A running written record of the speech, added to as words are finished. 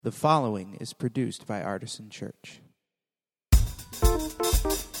The following is produced by Artisan Church.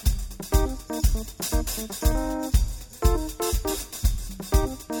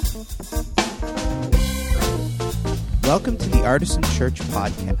 Welcome to the Artisan Church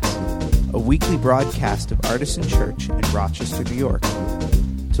Podcast, a weekly broadcast of Artisan Church in Rochester, New York.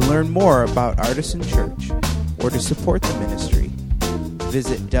 To learn more about Artisan Church or to support the ministry,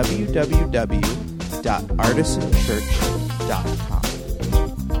 visit www.artisanchurch.com.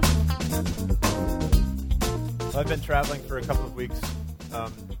 I've been traveling for a couple of weeks,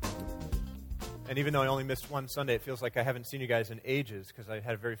 and even though I only missed one Sunday, it feels like I haven't seen you guys in ages because I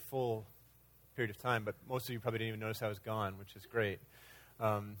had a very full period of time, but most of you probably didn't even notice I was gone, which is great.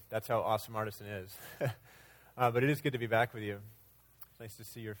 That's how awesome Artisan is. But it is good to be back with you. It's nice to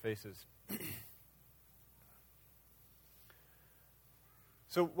see your faces.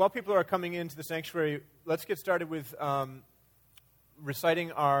 So while people are coming into the sanctuary, let's get started with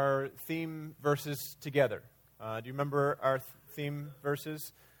reciting our theme verses together. Do you remember our theme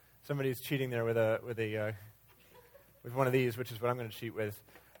verses? Somebody's cheating there with one of these, which is what I'm going to cheat with.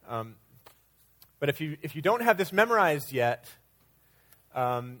 But if you don't have this memorized yet,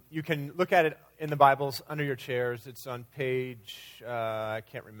 you can look at it in the Bibles under your chairs. It's on page I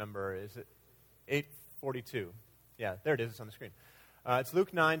can't remember. Is it 842? Yeah, there it is. It's on the screen. It's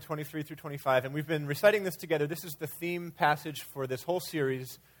Luke 9:23 through 25, and we've been reciting this together. This is the theme passage for this whole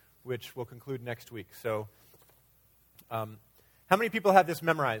series, which will conclude next week. So, how many people have this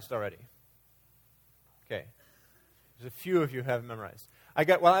memorized already? Okay. There's a few of you who have it memorized.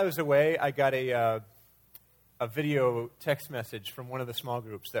 While I was away, I got a video text message from one of the small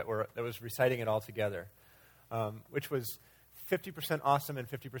groups that was reciting it all together, which was 50% awesome and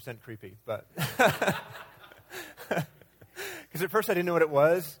 50% creepy. But because at first I didn't know what it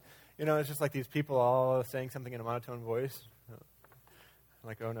was. You know, it's just like these people all saying something in a monotone voice. I'm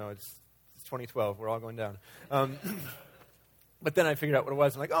like, oh no, it's 2012. We're all going down. But then I figured out what it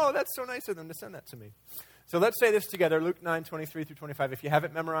was. I'm like, oh, that's so nice of them to send that to me. So let's say this together, Luke 9:23 through 25. If you have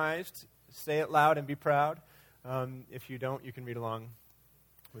it memorized, say it loud and be proud. If you don't, you can read along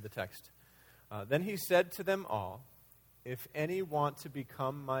with the text. Then he said to them all, if any want to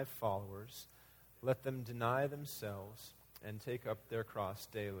become my followers, let them deny themselves and take up their cross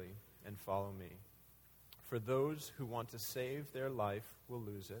daily and follow me. For those who want to save their life will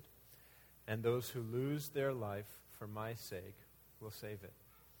lose it, and those who lose their life for my sake will save it.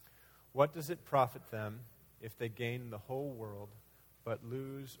 What does it profit them if they gain the whole world but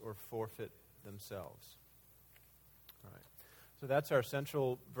lose or forfeit themselves? All right. So that's our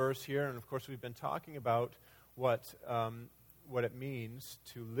central verse here, and of course we've been talking about what it means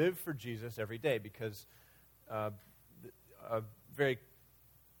to live for Jesus every day, because a very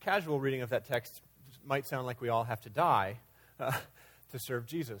casual reading of that text might sound like we all have to die to serve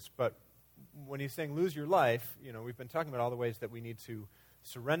Jesus. But when he's saying lose your life, you know, we've been talking about all the ways that we need to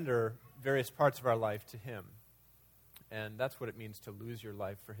surrender various parts of our life to him. And that's what it means to lose your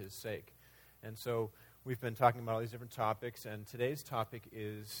life for his sake. And so we've been talking about all these different topics, and today's topic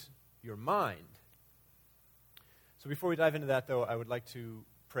is your mind. So before we dive into that, though, I would like to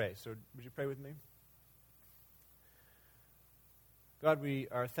pray. So would you pray with me? God, we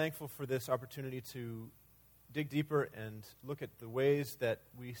are thankful for this opportunity to dig deeper and look at the ways that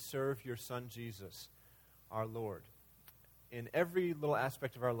we serve your Son, Jesus, our Lord, in every little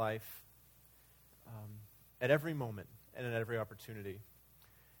aspect of our life, at every moment, and at every opportunity.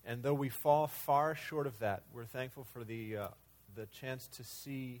 And though we fall far short of that, we're thankful for the chance to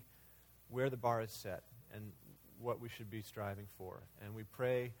see where the bar is set and what we should be striving for. And we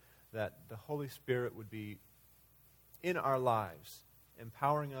pray that the Holy Spirit would be in our lives,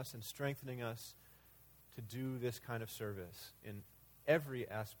 empowering us and strengthening us to do this kind of service in every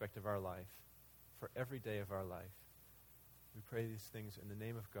aspect of our life, for every day of our life. We pray these things in the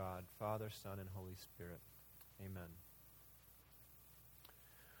name of God, Father, Son, and Holy Spirit. Amen.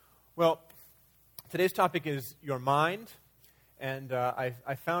 Well, today's topic is your mind, and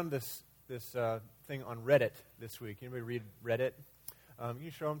I found this thing on Reddit this week. Anybody read Reddit? Can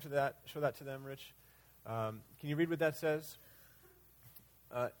you show that to them, Rich? Can you read what that says?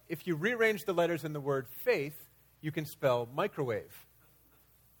 If you rearrange the letters in the word faith, you can spell microwave.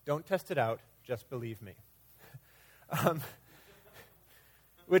 Don't test it out, just believe me.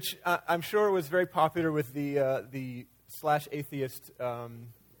 Which I'm sure was very popular with the /atheist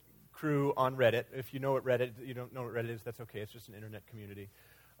crew on Reddit. If you know what you don't know what Reddit is, that's okay. It's just an internet community.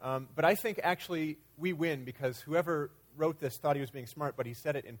 But I think actually we win because whoever wrote this thought he was being smart, but he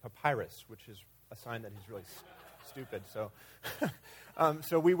said it in papyrus, which is a sign that he's really stupid. So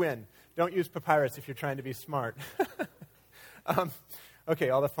so we win. Don't use papyrus if you're trying to be smart. Okay,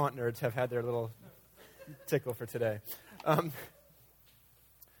 all the font nerds have had their little tickle for today.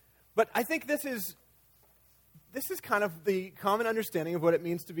 But I think this is kind of the common understanding of what it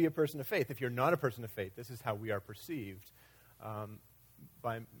means to be a person of faith. If you're not a person of faith, this is how we are perceived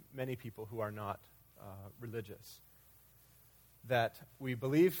by many people who are not religious. That we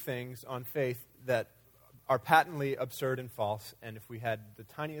believe things on faith that are patently absurd and false, and if we had the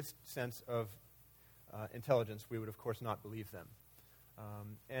tiniest sense of intelligence, we would, of course, not believe them.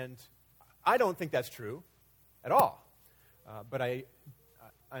 And I don't think that's true at all. But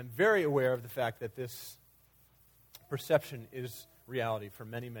I'm very aware of the fact that this perception is reality for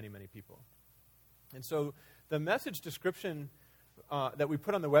many, many, many people. And so the message description that we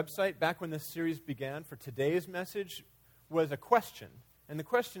put on the website back when this series began for today's message was a question. And the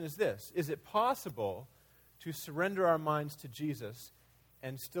question is this: is it possible to surrender our minds to Jesus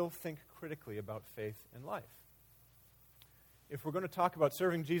and still think critically about faith and life? If we're going to talk about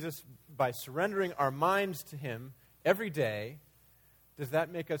serving Jesus by surrendering our minds to Him every day, does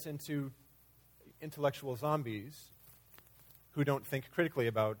that make us into intellectual zombies who don't think critically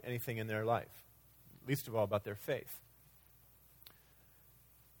about anything in their life, least of all about their faith?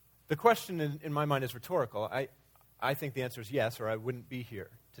 The question in my mind is rhetorical. I think the answer is yes, or I wouldn't be here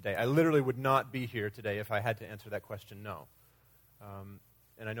today. I literally would not be here today if I had to answer that question no.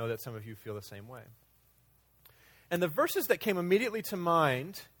 And I know that some of you feel the same way. And the verses that came immediately to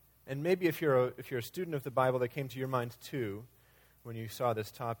mind, and maybe if you're a student of the Bible, that came to your mind too when you saw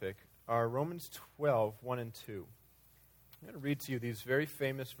this topic, are Romans 12, 1 and 2. I'm going to read to you these very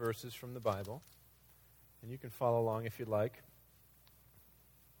famous verses from the Bible, and you can follow along if you'd like.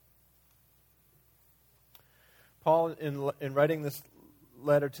 Paul, in writing this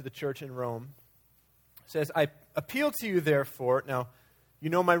letter to the church in Rome, says, I appeal to you, therefore. Now, you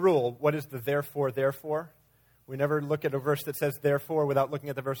know my rule. What is the therefore? We never look at a verse that says therefore without looking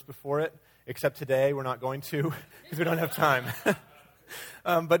at the verse before it, except today we're not going to because we don't have time.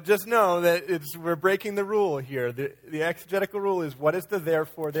 But just know that we're breaking the rule here. The exegetical rule is, what is the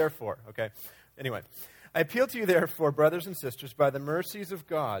therefore? Okay? Anyway, I appeal to you, therefore, brothers and sisters, by the mercies of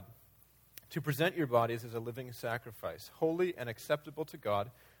God, to present your bodies as a living sacrifice, holy and acceptable to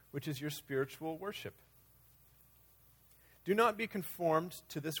God, which is your spiritual worship. Do not be conformed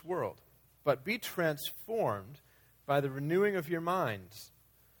to this world, but be transformed by the renewing of your minds,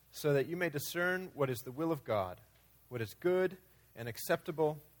 so that you may discern what is the will of God, what is good and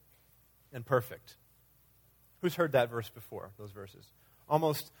acceptable and perfect. Who's heard that verse before, those verses?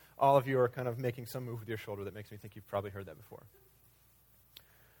 Almost all of you are kind of making some move with your shoulder that makes me think you've probably heard that before.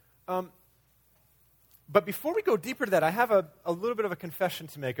 But before we go deeper to that, I have a little bit of a confession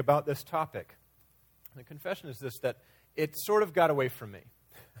to make about this topic. The confession is this, that it sort of got away from me.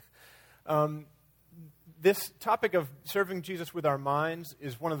 This topic of serving Jesus with our minds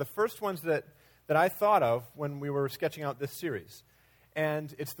is one of the first ones that I thought of when we were sketching out this series.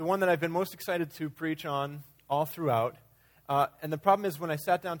 And it's the one that I've been most excited to preach on all throughout. And the problem is, when I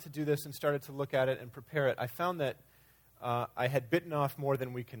sat down to do this and started to look at it and prepare it, I found that I had bitten off more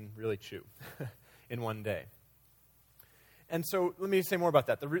than we can really chew in one day. And so let me say more about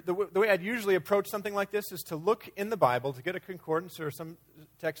that. The way I'd usually approach something like this is to look in the Bible, to get a concordance or some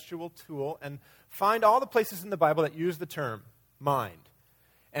textual tool, and find all the places in the Bible that use the term mind,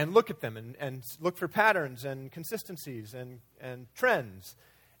 and look at them and look for patterns and consistencies and trends.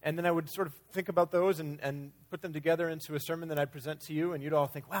 And then I would sort of think about those and put them together into a sermon that I'd present to you, and you'd all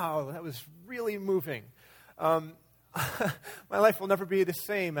think, wow, that was really moving. My life will never be the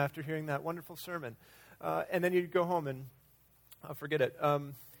same after hearing that wonderful sermon. And then you'd go home and I'll forget it.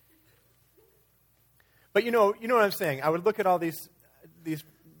 But you know what I'm saying. I would look at all these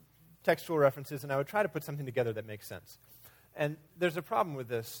textual references, and I would try to put something together that makes sense. And there's a problem with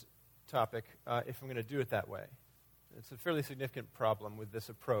this topic if I'm going to do it that way. It's a fairly significant problem with this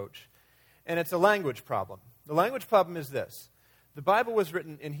approach. And it's a language problem. The language problem is this. The Bible was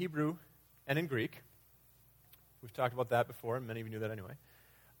written in Hebrew and in Greek. We've talked about that before, and many of you knew that anyway.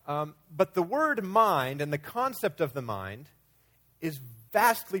 But the word mind and the concept of the mind is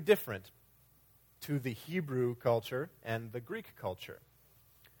vastly different to the Hebrew culture and the Greek culture.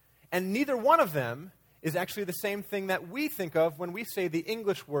 And neither one of them is actually the same thing that we think of when we say the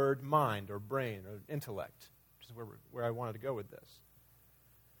English word mind or brain or intellect, which is where I wanted to go with this.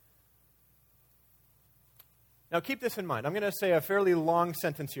 Now keep this in mind. I'm going to say a fairly long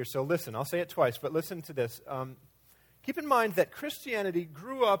sentence here, so listen. I'll say it twice, but listen to this. Keep in mind that Christianity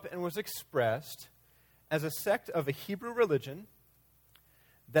grew up and was expressed as a sect of a Hebrew religion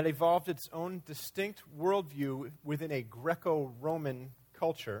that evolved its own distinct worldview within a Greco-Roman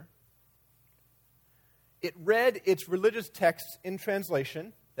culture. it read its religious texts in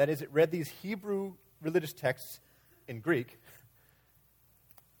translation. That is, it read these Hebrew religious texts in Greek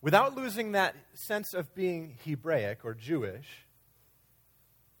without losing that sense of being Hebraic or Jewish.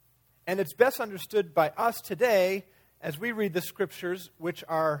 And it's best understood by us today as we read the scriptures, which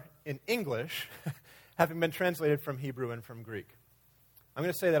are in English, having been translated from Hebrew and from Greek. I'm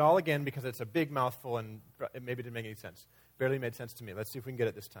going to say that all again because it's a big mouthful and it maybe didn't make any sense. Barely made sense to me. Let's see if we can get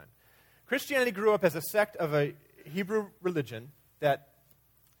it this time. Christianity grew up as a sect of a Hebrew religion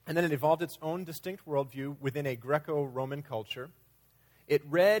and then it evolved its own distinct worldview within a Greco-Roman culture. It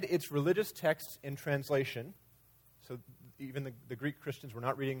read its religious texts in translation. So even the Greek Christians were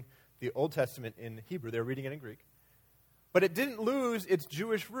not reading the Old Testament in Hebrew. They were reading it in Greek. But it didn't lose its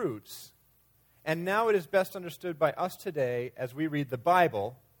Jewish roots. And now it is best understood by us today as we read the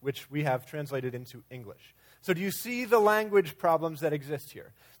Bible, which we have translated into English. So do you see the language problems that exist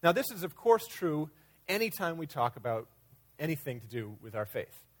here? Now, this is, of course, true anytime we talk about anything to do with our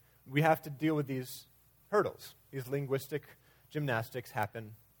faith. We have to deal with these hurdles. These linguistic gymnastics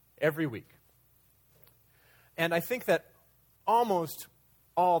happen every week. And I think that almost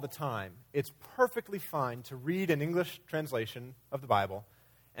all the time, it's perfectly fine to read an English translation of the Bible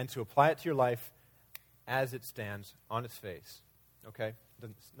and to apply it to your life as it stands on its face. Okay?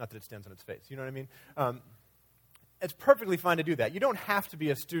 Not that it stands on its face. You know what I mean? It's perfectly fine to do that. You don't have to be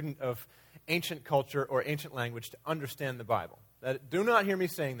a student of ancient culture or ancient language to understand the Bible. Do not hear me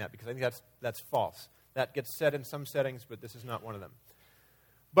saying that because I think that's false. That gets said in some settings, but this is not one of them.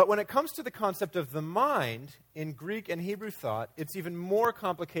 But when it comes to the concept of the mind in Greek and Hebrew thought, it's even more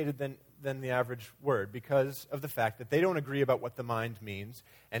complicated than the average word because of the fact that they don't agree about what the mind means,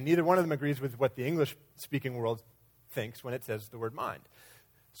 and neither one of them agrees with what the English-speaking world thinks when it says the word mind.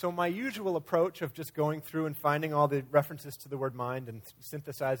 So my usual approach of just going through and finding all the references to the word mind and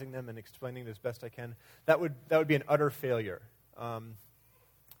synthesizing them and explaining it as best I can, that would be an utter failure.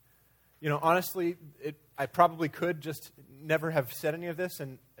 Honestly, I probably could just never have said any of this,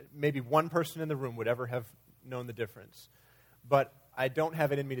 and maybe one person in the room would ever have known the difference. But I don't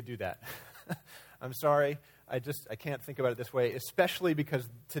have it in me to do that. I'm sorry. I can't think about it this way, especially because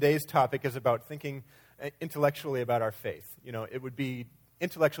today's topic is about thinking intellectually about our faith. It would be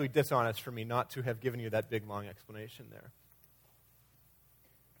intellectually dishonest for me not to have given you that big, long explanation there.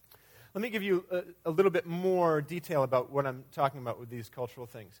 Let me give you a little bit more detail about what I'm talking about with these cultural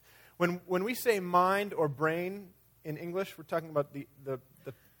things. When we say mind or brain in English, we're talking about the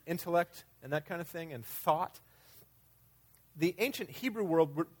intellect and that kind of thing, and thought. The ancient Hebrew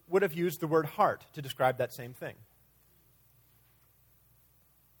world would have used the word heart to describe that same thing.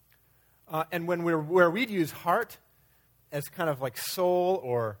 And where we'd use heart as kind of like soul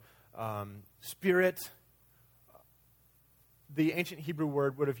or spirit, the ancient Hebrew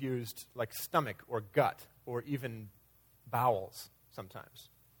word would have used like stomach or gut or even bowels sometimes.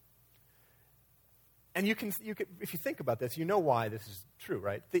 And you can, if you think about this, you know why this is true,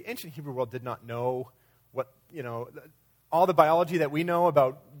 right? The ancient Hebrew world did not know all the biology that we know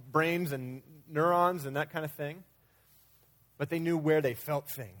about brains and neurons and that kind of thing, but they knew where they felt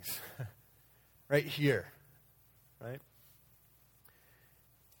things, right here, right?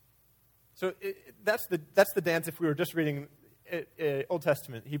 So that's the dance if we were just reading Old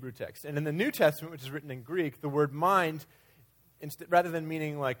Testament Hebrew text. And in the New Testament, which is written in Greek, the word mind, rather than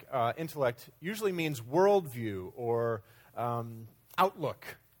meaning like intellect, usually means worldview or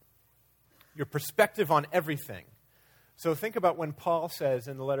outlook, your perspective on everything. So think about when Paul says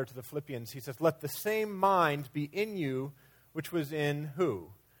in the letter to the Philippians, he says, let the same mind be in you, which was in who?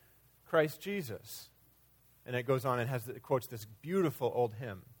 Christ Jesus. And it goes on and it quotes this beautiful old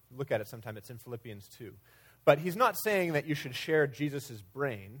hymn. Look at it sometime. It's in Philippians 2. But he's not saying that you should share Jesus'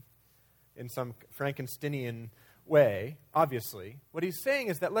 brain in some Frankensteinian way, obviously. What he's saying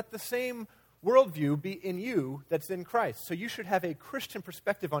is that let the same worldview be in you that's in Christ. So you should have a Christian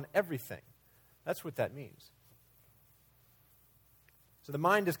perspective on everything. That's what that means. So the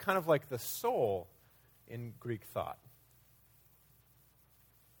mind is kind of like the soul in Greek thought.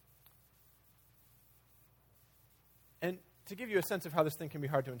 And to give you a sense of how this thing can be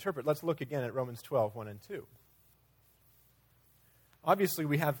hard to interpret, let's look again at Romans 12, 1 and 2. Obviously,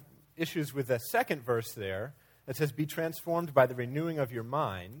 we have issues with the second verse there that says, be transformed by the renewing of your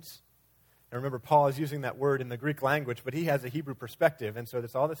minds. And remember, Paul is using that word in the Greek language, but he has a Hebrew perspective, and so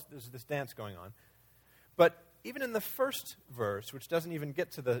there's this dance going on. But even in the first verse, which doesn't even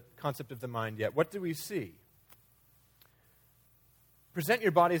get to the concept of the mind yet, what do we see? Present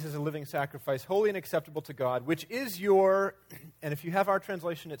your bodies as a living sacrifice, holy and acceptable to God, which is your, and if you have our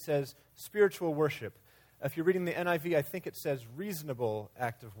translation, it says spiritual worship. If you're reading the NIV, I think it says reasonable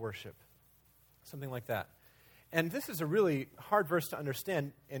act of worship. Something like that. And this is a really hard verse to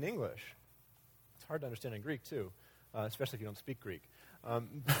understand in English. It's hard to understand in Greek, too, especially if you don't speak Greek.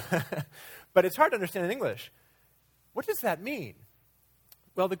 But it's hard to understand in English. What does that mean?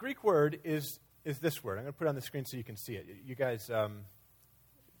 Well, the Greek word is this word. I'm going to put it on the screen so you can see it. You guys, some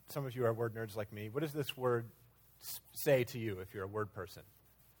of you are word nerds like me. What does this word say to you if you're a word person?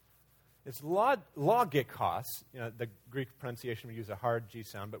 It's logikos. The Greek pronunciation we use a hard G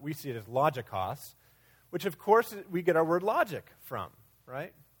sound, but we see it as logikos, which of course we get our word logic from,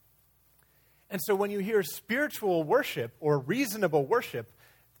 right? And so when you hear spiritual worship or reasonable worship,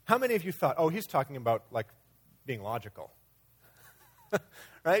 how many of you thought, oh, he's talking about like being logical?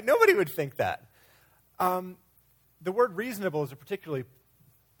 Right? Nobody would think that. The word reasonable is a particularly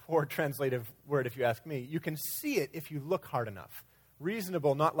poor translative word if you ask me. You can see it if you look hard enough.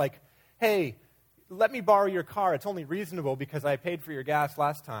 Reasonable, not like, hey, let me borrow your car. It's only reasonable because I paid for your gas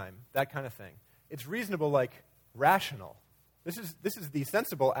last time. That kind of thing. It's reasonable like rational. This is the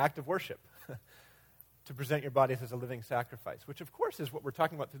sensible act of worship. To present your bodies as a living sacrifice, which of course is what we're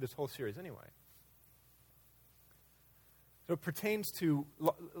talking about through this whole series anyway. So it pertains to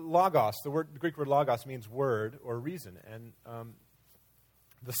logos. The Greek word logos means word or reason, and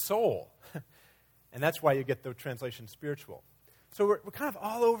the soul. And that's why you get the translation spiritual. So we're kind of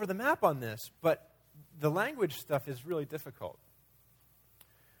all over the map on this, but the language stuff is really difficult.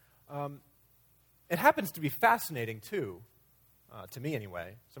 It happens to be fascinating, too, to me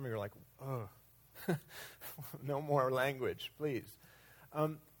anyway. Some of you are like, oh, no more language, please.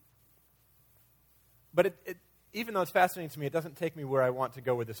 But even though it's fascinating to me, it doesn't take me where I want to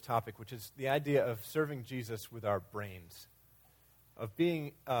go with this topic, which is the idea of serving Jesus with our brains, of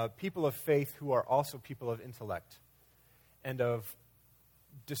being people of faith who are also people of intellect, and of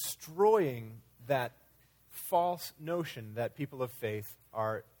destroying that false notion that people of faith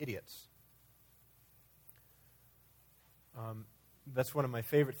are idiots. That's one of my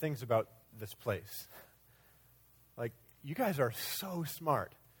favorite things about this place. Like, you guys are so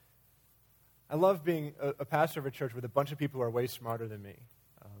smart. I love being a pastor of a church with a bunch of people who are way smarter than me.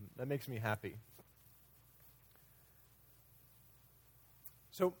 That makes me happy.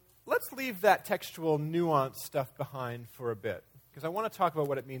 So let's leave that textual nuance stuff behind for a bit, because I want to talk about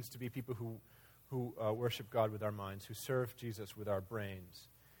what it means to be people who worship God with our minds, who serve Jesus with our brains,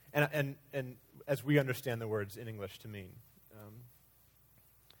 and as we understand the words in English to mean.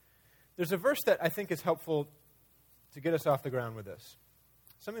 There's a verse that I think is helpful to get us off the ground with this.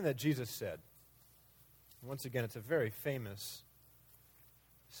 Something that Jesus said. Once again, it's a very famous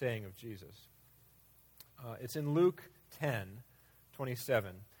saying of Jesus. It's in Luke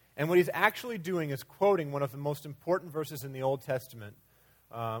 10:27. And what he's actually doing is quoting one of the most important verses in the Old Testament,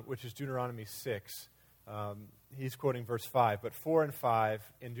 which is Deuteronomy 6. He's quoting verse 5. But 4 and 5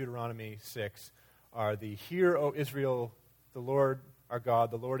 in Deuteronomy 6 are the Hear, O Israel, the Lord our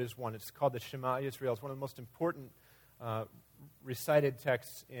God, the Lord is one. It's called the Shema Yisrael. It's one of the most important recited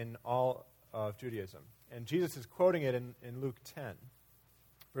texts in all of Judaism. And Jesus is quoting it in Luke 10.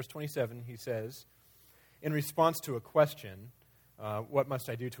 Verse 27, he says, in response to a question, what must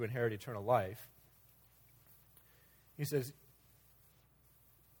I do to inherit eternal life? He says,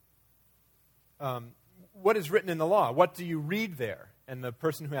 what is written in the law? What do you read there? And the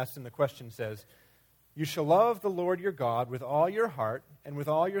person who asked him the question says, you shall love the Lord your God with all your heart and with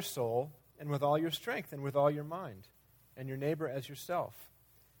all your soul and with all your strength and with all your mind, and your neighbor as yourself.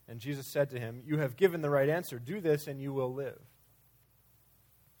 And Jesus said to him, you have given the right answer. Do this and you will live.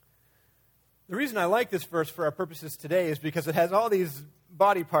 The reason I like this verse for our purposes today is because it has all these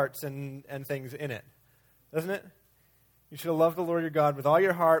body parts and things in it, doesn't it? You shall love the Lord your God with all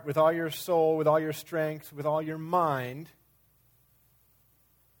your heart, with all your soul, with all your strength, with all your mind.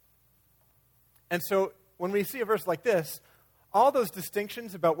 And so when we see a verse like this, all those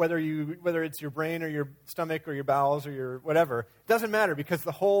distinctions about whether it's your brain or your stomach or your bowels or your whatever, doesn't matter because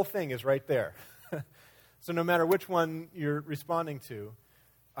the whole thing is right there. So no matter which one you're responding to,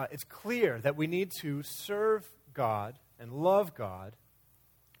 it's clear that we need to serve God and love God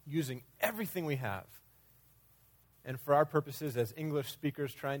using everything we have. And for our purposes as English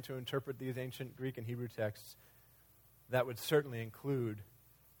speakers trying to interpret these ancient Greek and Hebrew texts, that would certainly include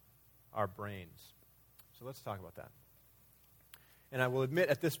our brains. So let's talk about that. And I will admit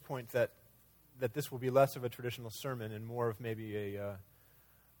at this point that this will be less of a traditional sermon and more of maybe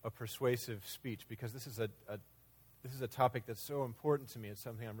a persuasive speech, because this is a topic that's so important to me. It's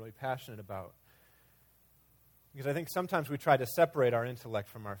something I'm really passionate about. Because I think sometimes we try to separate our intellect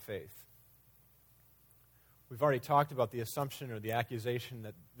from our faith. We've already talked about the assumption or the accusation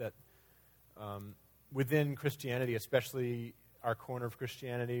that within Christianity, especially our corner of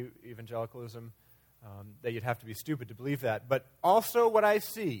Christianity, evangelicalism, that you'd have to be stupid to believe that. But also what I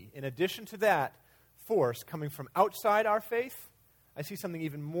see, in addition to that force coming from outside our faith, I see something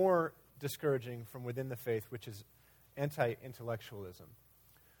even more discouraging from within the faith, which is anti-intellectualism.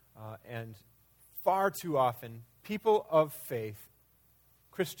 And far too often, people of faith,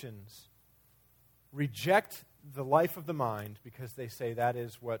 Christians, reject the life of the mind because they say that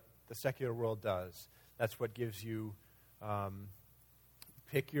is what the secular world does. That's what gives you,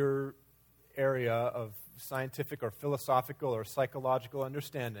 pick your area of scientific or philosophical or psychological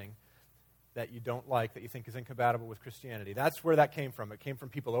understanding that you don't like, that you think is incompatible with Christianity. That's where that came from. It came from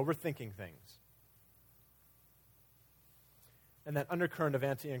people overthinking things. And that undercurrent of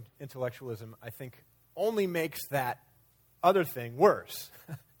anti-intellectualism, I think, only makes that other thing worse,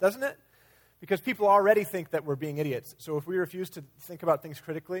 doesn't it? Because people already think that we're being idiots. So if we refuse to think about things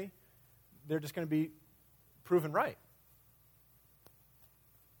critically, they're just going to be proven right.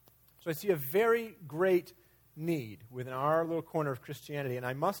 So I see a very great need within our little corner of Christianity, and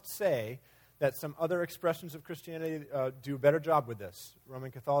I must say that some other expressions of Christianity do a better job with this. Roman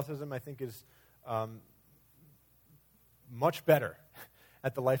Catholicism, I think, is much better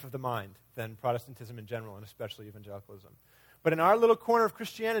at the life of the mind than Protestantism in general, and especially evangelicalism. But in our little corner of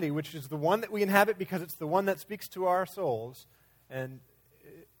Christianity, which is the one that we inhabit because it's the one that speaks to our souls and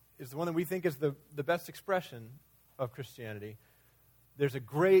is the one that we think is the best expression of Christianity, there's a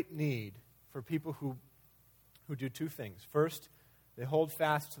great need for people who do two things. First, they hold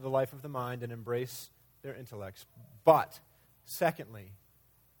fast to the life of the mind and embrace their intellects. But, secondly,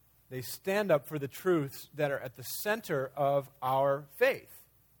 they stand up for the truths that are at the center of our faith,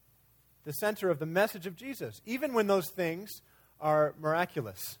 the center of the message of Jesus, even when those things are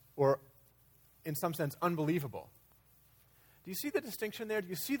miraculous or, in some sense, unbelievable. Do you see the distinction there? Do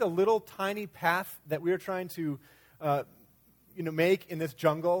you see the little tiny path that we are trying to make in this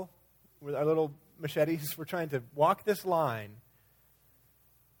jungle with our little machetes? We're trying to walk this line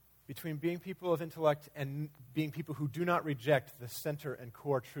between being people of intellect and being people who do not reject the center and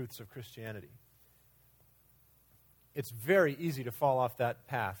core truths of Christianity. It's very easy to fall off that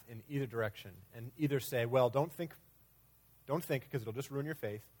path in either direction and either say, well, don't think because it'll just ruin your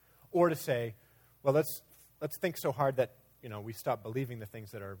faith, or to say, well, let's think so hard that we stop believing the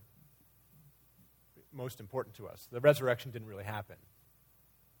things that are most important to us. The resurrection didn't really happen.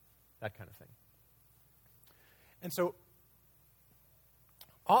 That kind of thing. And so,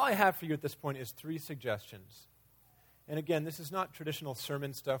 all I have for you at this point is 3 suggestions. And again, this is not traditional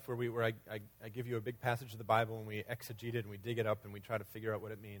sermon stuff where I give you a big passage of the Bible and we exegete it and we dig it up and we try to figure out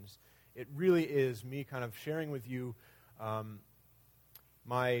what it means. It really is me kind of sharing with you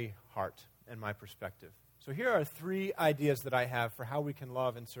my heart and my perspective. So here are 3 ideas that I have for how we can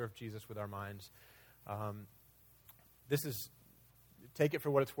love and serve Jesus with our minds. Take it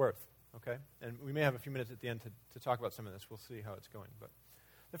for what it's worth, okay? And we may have a few minutes at the end to talk about some of this. We'll see how it's going. But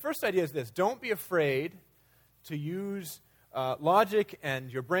the first idea is this: don't be afraid to use logic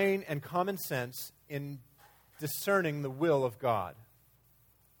and your brain and common sense in discerning the will of God.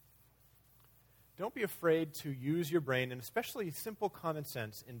 Don't be afraid to use your brain, and especially simple common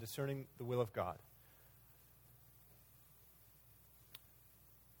sense, in discerning the will of God.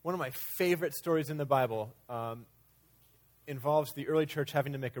 One of my favorite stories in the Bible involves the early church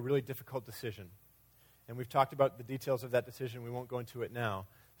having to make a really difficult decision. And we've talked about the details of that decision. We won't go into it now.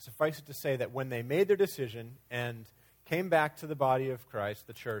 Suffice it to say that when they made their decision and came back to the body of Christ,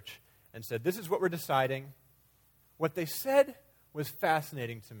 the church, and said, this is what we're deciding, what they said was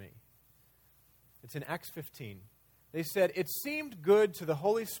fascinating to me. It's in Acts 15. They said, it seemed good to the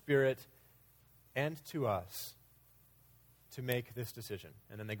Holy Spirit and to us to make this decision.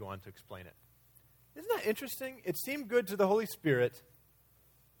 And then they go on to explain it. Isn't that interesting? It seemed good to the Holy Spirit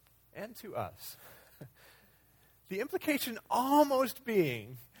and to us. The implication almost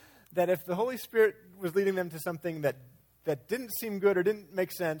being that if the Holy Spirit was leading them to something that didn't seem good or didn't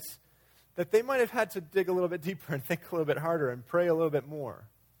make sense, that they might have had to dig a little bit deeper and think a little bit harder and pray a little bit more.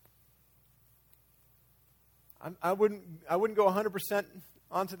 I wouldn't go 100%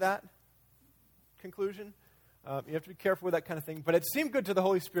 onto that conclusion. You have to be careful with that kind of thing. But it seemed good to the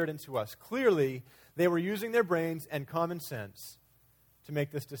Holy Spirit and to us. Clearly, they were using their brains and common sense to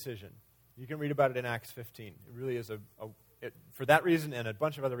make this decision. You can read about it in Acts 15. It really is for that reason and a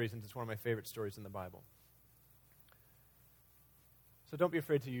bunch of other reasons, it's one of my favorite stories in the Bible. So don't be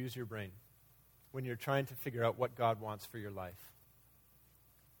afraid to use your brain when you're trying to figure out what God wants for your life.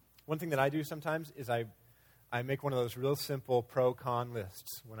 One thing that I do sometimes is I make one of those real simple pro-con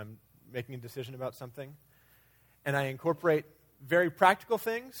lists when I'm making a decision about something. And I incorporate very practical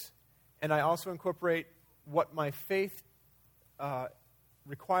things, and I also incorporate what my faith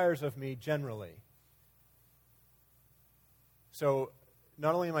requires of me generally. So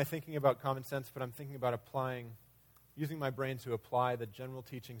not only am I thinking about common sense, but I'm thinking about using my brain to apply the general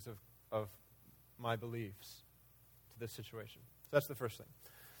teachings of my beliefs to this situation. So that's the first thing.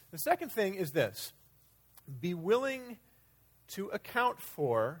 The second thing is this: be willing to account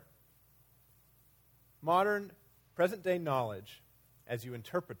for modern, present-day knowledge as you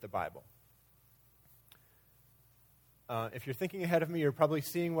interpret the Bible. If you're thinking ahead of me, you're probably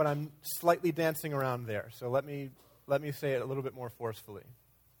seeing what I'm slightly dancing around there. So let me say it a little bit more forcefully.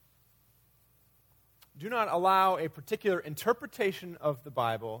 Do not allow a particular interpretation of the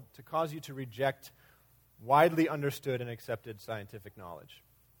Bible to cause you to reject widely understood and accepted scientific knowledge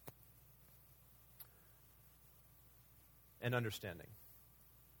and understanding.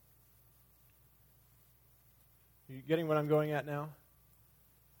 Are you getting what I'm going at now?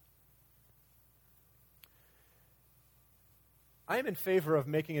 I am in favor of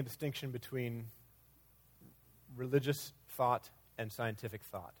making a distinction between religious thought and scientific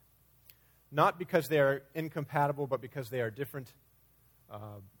thought. Not because they are incompatible, but because they are different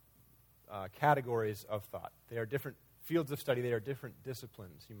categories of thought. They are different fields of study. They are different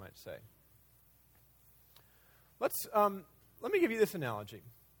disciplines, you might say. Let me give you this analogy.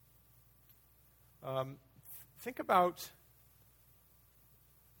 Think about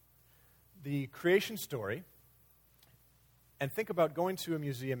the creation story, and think about going to a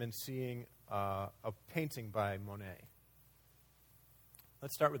museum and seeing a painting by Monet.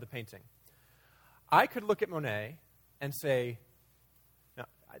 Let's start with the painting. I could look at Monet and say, now,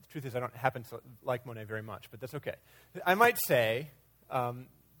 the truth is I don't happen to like Monet very much, but that's okay. I might say,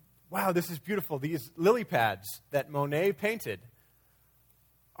 wow, this is beautiful. These lily pads that Monet painted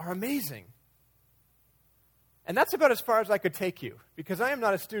are amazing. And that's about as far as I could take you, because I am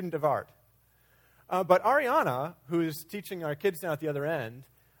not a student of art. But Ariana, who is teaching our kids now at the other end,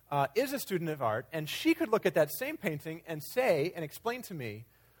 is a student of art, and she could look at that same painting and say and explain to me,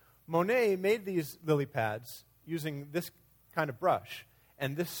 Monet made these lily pads using this kind of brush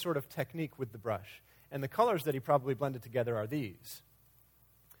and this sort of technique with the brush. And the colors that he probably blended together are these.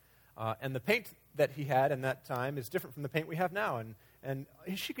 And the paint that he had in that time is different from the paint we have now. And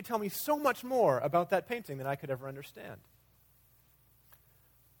she could tell me so much more about that painting than I could ever understand.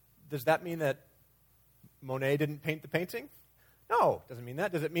 Does that mean that Monet didn't paint the painting? No, it doesn't mean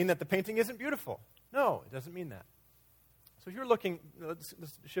that. Does it mean that the painting isn't beautiful? No, it doesn't mean that. So if you're looking, let's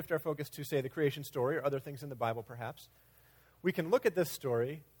shift our focus to, say, the creation story or other things in the Bible, perhaps. We can look at this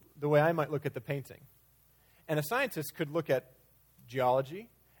story the way I might look at the painting. And a scientist could look at geology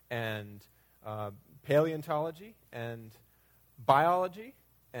and paleontology and biology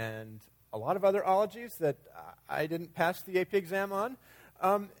and a lot of other ologies that I didn't pass the AP exam on,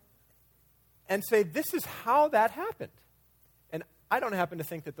 and say, this is how that happened. And I don't happen to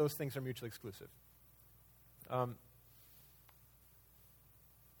think that those things are mutually exclusive.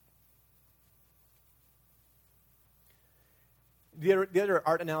 The other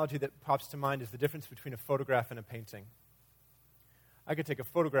art analogy that pops to mind is the difference between a photograph and a painting. I could take a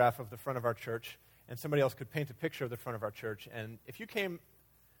photograph of the front of our church, and somebody else could paint a picture of the front of our church. And if you came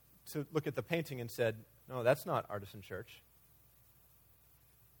to look at the painting and said, no, that's not Artisan Church.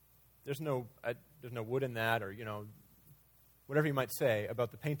 There's no wood in that, or, whatever you might say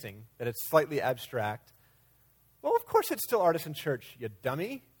about the painting, that it's slightly abstract. Well, of course it's still Artisan Church, you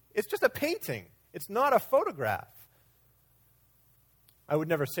dummy. It's just a painting. It's not a photograph. I would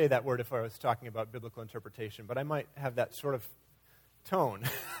never say that word if I was talking about biblical interpretation, but I might have that sort of tone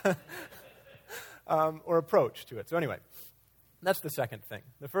or approach to it. So anyway, that's the second thing.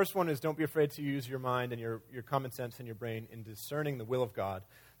 The first one is don't be afraid to use your mind and your common sense and your brain in discerning the will of God.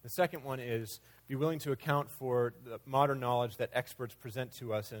 The second one is be willing to account for the modern knowledge that experts present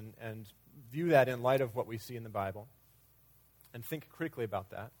to us and view that in light of what we see in the Bible and think critically about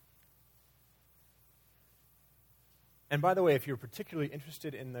that. And by the way, if you're particularly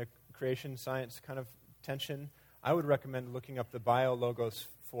interested in the creation science kind of tension, I would recommend looking up the BioLogos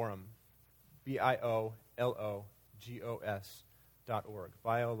Forum, BIOLOGOS.org,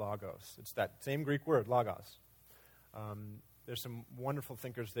 BioLogos. It's that same Greek word, logos. There's some wonderful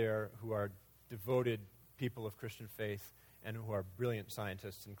thinkers there who are devoted people of Christian faith and who are brilliant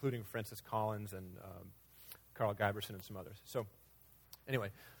scientists, including Francis Collins and Carl Giberson and some others. So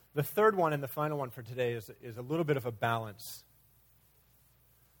anyway, the third one and the final one for today is a little bit of a balance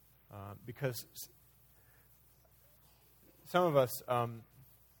because some of us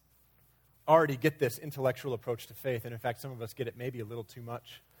already get this intellectual approach to faith, and in fact some of us get it maybe a little too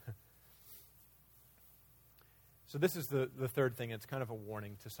much. So this is the third thing. It's kind of a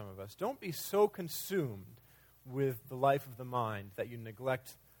warning to some of us. Don't be so consumed with the life of the mind that you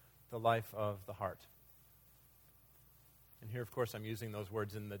neglect the life of the heart. And here, of course, I'm using those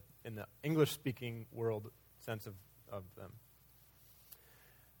words in the English-speaking world sense of them.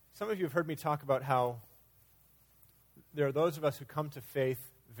 Some of you have heard me talk about how there are those of us who come to faith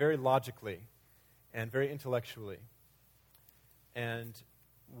very logically and very intellectually. And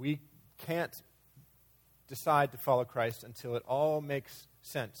we can't decide to follow Christ until it all makes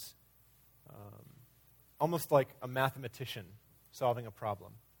sense. Almost like a mathematician solving a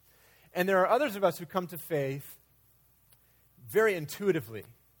problem. And there are others of us who come to faith very intuitively.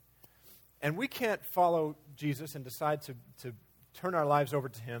 And we can't follow Jesus and decide to turn our lives over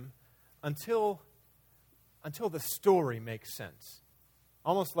to him until the story makes sense.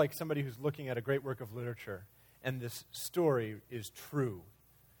 Almost like somebody who's looking at a great work of literature and this story is true.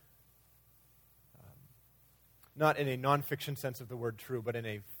 Not in a nonfiction sense of the word true, but in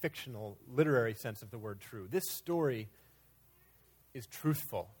a fictional, literary sense of the word true. This story is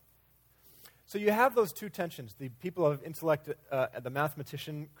truthful. So you have those two tensions, the people of intellect, the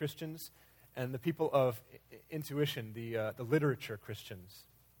mathematician Christians, and the people of intuition, the literature Christians.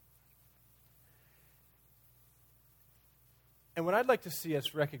 And what I'd like to see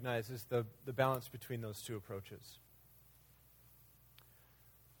us recognize is the balance between those two approaches.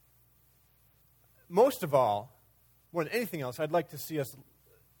 Most of all, more than anything else, I'd like to see us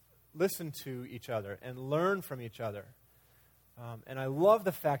listen to each other and learn from each other. And I love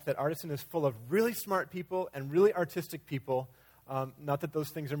the fact that Artisan is full of really smart people and really artistic people. Not that those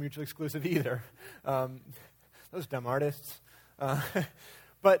things are mutually exclusive either. Those dumb artists.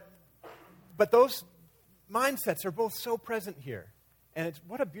 But those mindsets are both so present here. And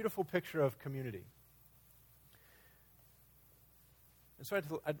what a beautiful picture of community. And so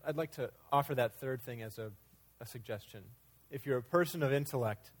I'd like to offer that third thing as a suggestion. If you're a person of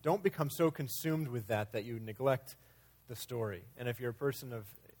intellect, don't become so consumed with that you neglect the story. And if you're a person of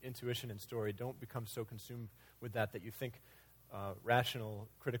intuition and story, don't become so consumed with that you think rational,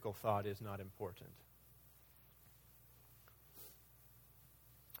 critical thought is not important.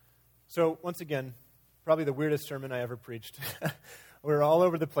 So, once again, probably the weirdest sermon I ever preached. We're all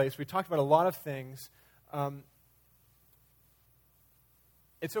over the place. We talked about a lot of things.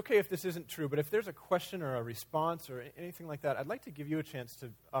 It's okay if this isn't true, but if there's a question or a response or anything like that, I'd like to give you a chance to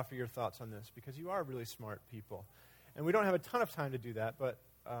offer your thoughts on this, because you are really smart people. And we don't have a ton of time to do that, but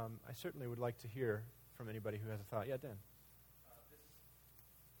I certainly would like to hear from anybody who has a thought. Yeah, Dan.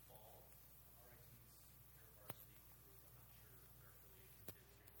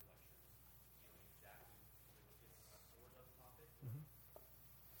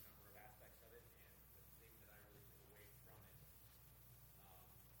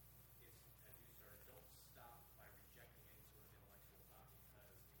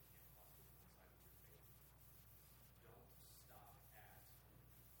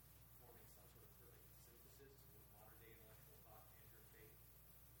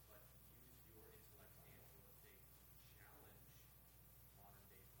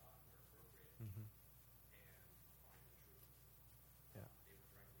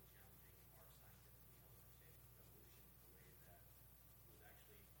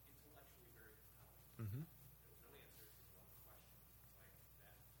 Mm-hmm.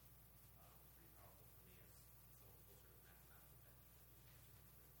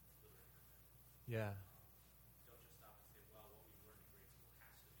 Yeah. Don't just stop and say, well, what we've learned in grade school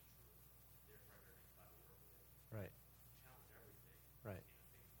has to be true. Therefore, everything's got to work with it. Right. Challenge everything. Right.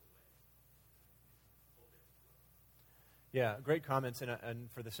 In a faithful way. Hope it's good. Yeah, great comments. And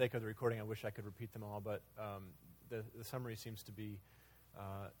for the sake of the recording, I wish I could repeat them all. But the summary seems to be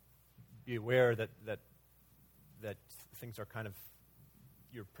aware that things are kind of,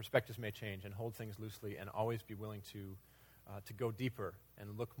 your perspectives may change, and hold things loosely, and always be willing to go deeper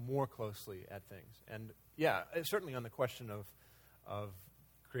and look more closely at things. And yeah, certainly on the question of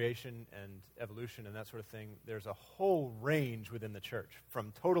creation and evolution and that sort of thing, there's a whole range within the church,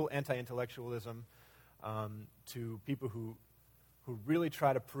 from total anti-intellectualism to people who really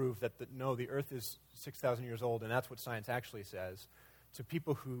try to prove that the earth is 6,000 years old, and that's what science actually says, to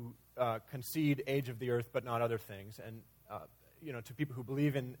people who concede age of the earth but not other things, and to people who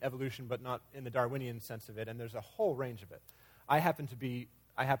believe in evolution but not in the Darwinian sense of it, and there's a whole range of it. I happen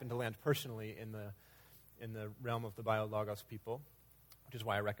to land personally in the realm of the biologos people, which is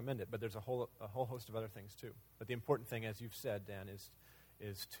why I recommend it. But there's a whole host of other things too. But the important thing, as you've said, Dan,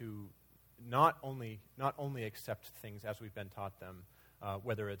 is to not only accept things as we've been taught them,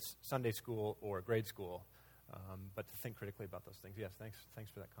 whether it's Sunday school or grade school, but to think critically about those things. Yes, thanks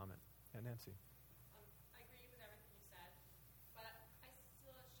for that comment. Yeah, Nancy. I agree with everything you said, but I'm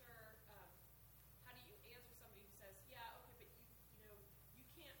still not sure, how do you answer somebody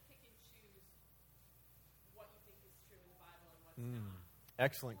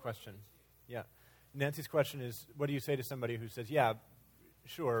Excellent question. Yeah. Nancy's question is, what do you say to somebody who says, yeah,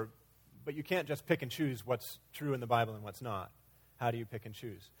 sure, but you can't just pick and choose what's true in the Bible and what's not. How do you pick and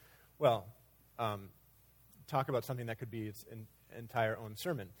choose? Well, talk about something that could be its entire own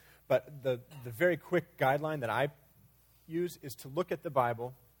sermon. But the very quick guideline that I use is to look at the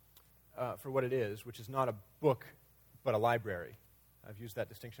Bible for what it is, which is not a book, but a library. I've used that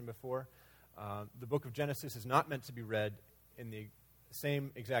distinction before. The book of Genesis is not meant to be read in the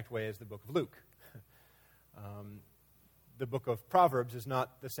same exact way as the book of Luke. The book of Proverbs is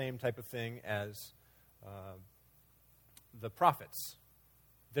not the same type of thing as the prophets.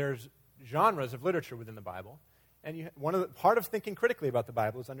 There's genres of literature within the Bible, and part of thinking critically about the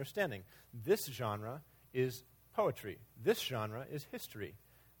Bible is understanding this genre is poetry, this genre is history,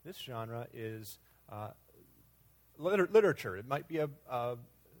 this genre is literature. It might be a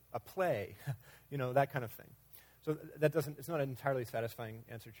play, that kind of thing. So it's not an entirely satisfying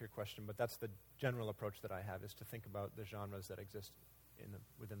answer to your question, but that's the general approach that I have, is to think about the genres that exist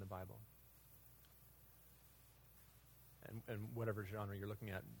within the Bible. And whatever genre you're looking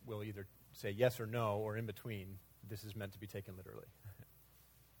at will either say yes or no, or in between, this is meant to be taken literally.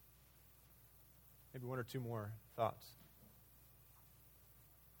 Maybe one or two more thoughts.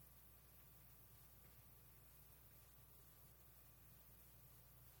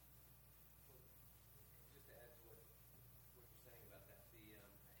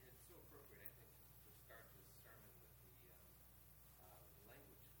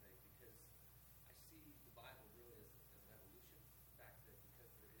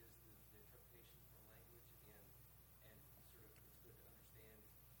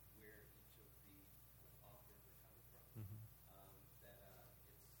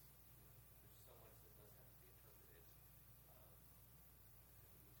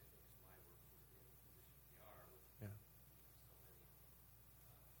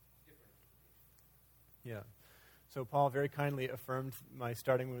 Yeah. So Paul very kindly affirmed my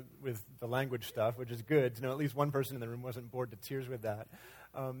starting with the language stuff, which is good to know at least one person in the room wasn't bored to tears with that.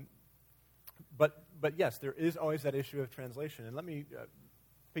 But yes, there is always that issue of translation. And let me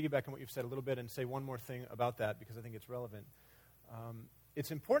piggyback on what you've said a little bit and say one more thing about that, because I think it's relevant.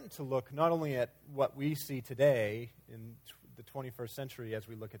 It's important to look not only at what we see today in the 21st century as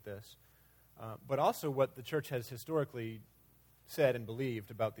we look at this, but also what the church has historically said and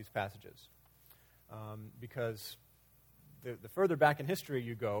believed about these passages. Because the further back in history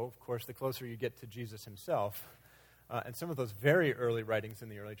you go, of course, the closer you get to Jesus himself. And some of those very early writings in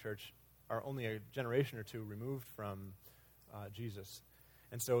the early church are only a generation or two removed from Jesus.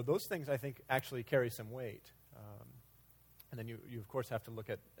 And so those things, I think, actually carry some weight. And then you, of course, have to look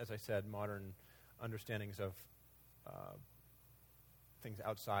at, as I said, modern understandings of things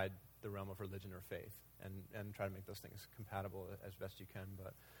outside the realm of religion or faith, and try to make those things compatible as best you can.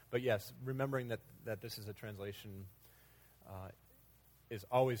 But yes, remembering that this is a translation is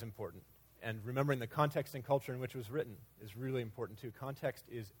always important. And remembering the context and culture in which it was written is really important too. Context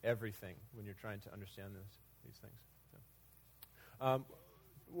is everything when you're trying to understand these things. So.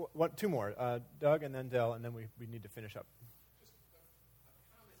 Two more. Doug and then Del, and then we need to finish up.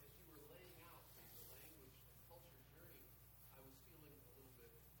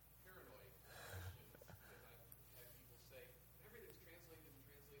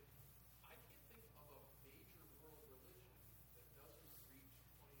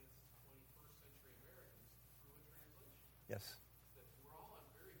 Yes. We're all on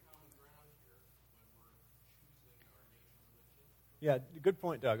very common ground here when we're choosing our nation religion. Yeah, good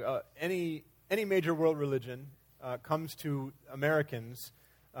point, Doug. Any major world religion comes to Americans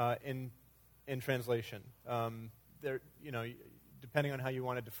in translation. Depending on how you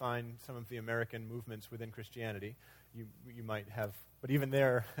want to define some of the American movements within Christianity, you might have. But even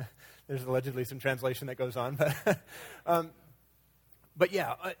there's allegedly some translation that goes on. But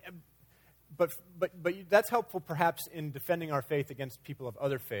yeah. But that's helpful perhaps in defending our faith against people of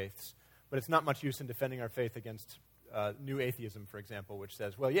other faiths, but it's not much use in defending our faith against new atheism, for example, which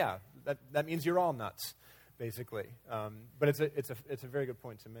says, well, yeah, that means you're all nuts, basically. But it's a very good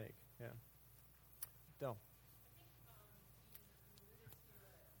point to make. Yeah. Del.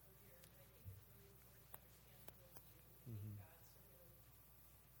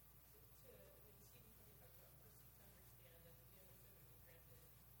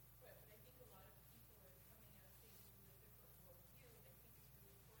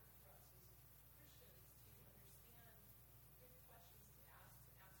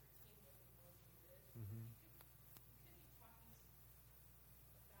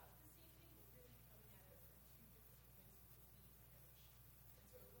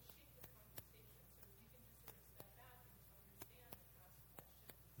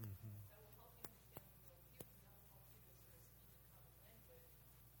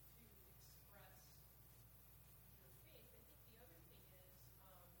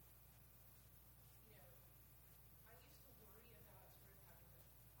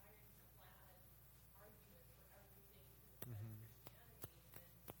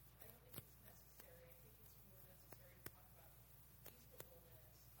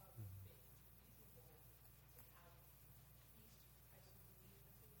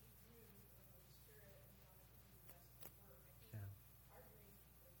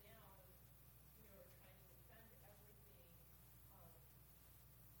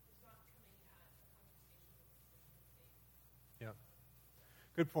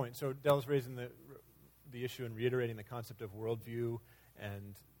 Good point. So Dell's raising the issue and reiterating the concept of worldview,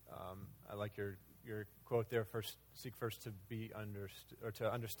 and I like your quote there: seek first to be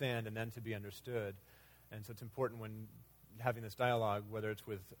to understand, and then to be understood. And so it's important when having this dialogue, whether it's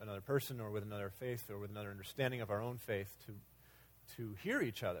with another person or with another faith or with another understanding of our own faith, to hear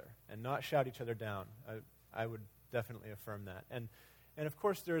each other and not shout each other down. I would definitely affirm that. And of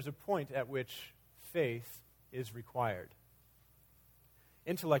course, there is a point at which faith is required.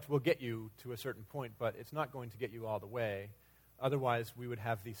 Intellect will get you to a certain point, but it's not going to get you all the way. Otherwise, we would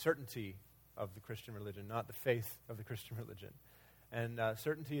have the certainty of the Christian religion, not the faith of the Christian religion. And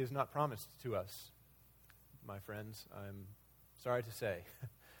certainty is not promised to us, my friends. I'm sorry to say.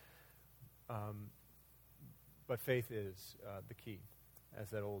 But faith is the key, as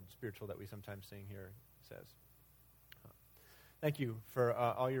that old spiritual that we sometimes sing here says. Thank you for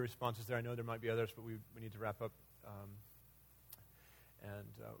all your responses there. I know there might be others, but we need to wrap up.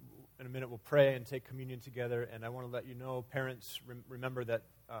 In a minute, we'll pray and take communion together. And I want to let you know, parents, remember that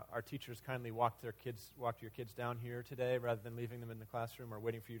our teachers kindly walked your kids down here today rather than leaving them in the classroom or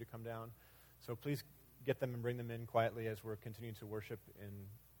waiting for you to come down. So please get them and bring them in quietly as we're continuing to worship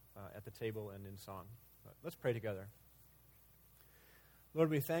at the table and in song. But let's pray together.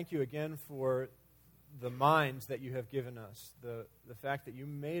 Lord, we thank you again for the minds that you have given us, the fact that you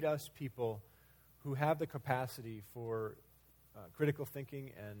made us people who have the capacity for critical thinking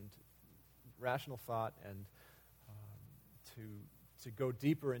and rational thought, and to go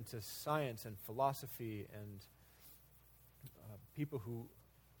deeper into science and philosophy, and people who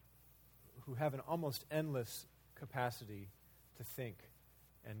have an almost endless capacity to think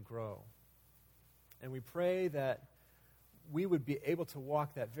and grow. And we pray that we would be able to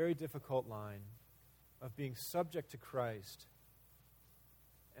walk that very difficult line of being subject to Christ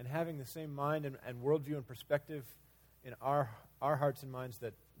and having the same mind and worldview and perspective in our hearts and minds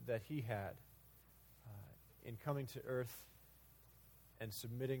that he had in coming to earth and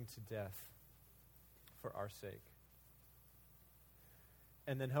submitting to death for our sake.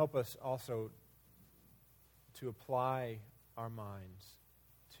 And then help us also to apply our minds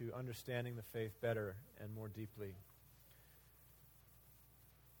to understanding the faith better and more deeply.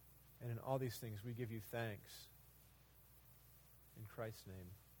 And in all these things, we give you thanks. In Christ's name,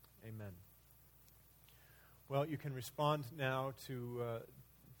 amen. Well, you can respond now to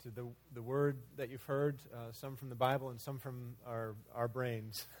the word that you've heard, some from the Bible and some from our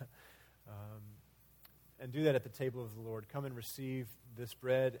brains. And do that at the table of the Lord. Come and receive this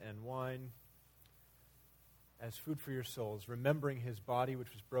bread and wine as food for your souls, remembering his body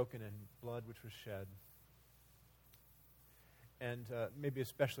which was broken and blood which was shed. And maybe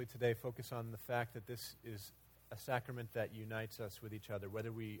especially today, focus on the fact that this is a sacrament that unites us with each other,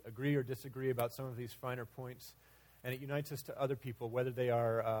 whether we agree or disagree about some of these finer points. And it unites us to other people, whether they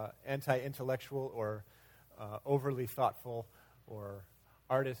are anti-intellectual or overly thoughtful or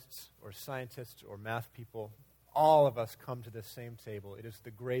artists or scientists or math people. All of us come to this same table. It is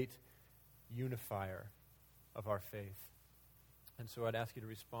the great unifier of our faith. And so I'd ask you to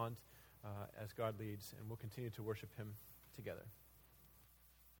respond as God leads, and we'll continue to worship him together.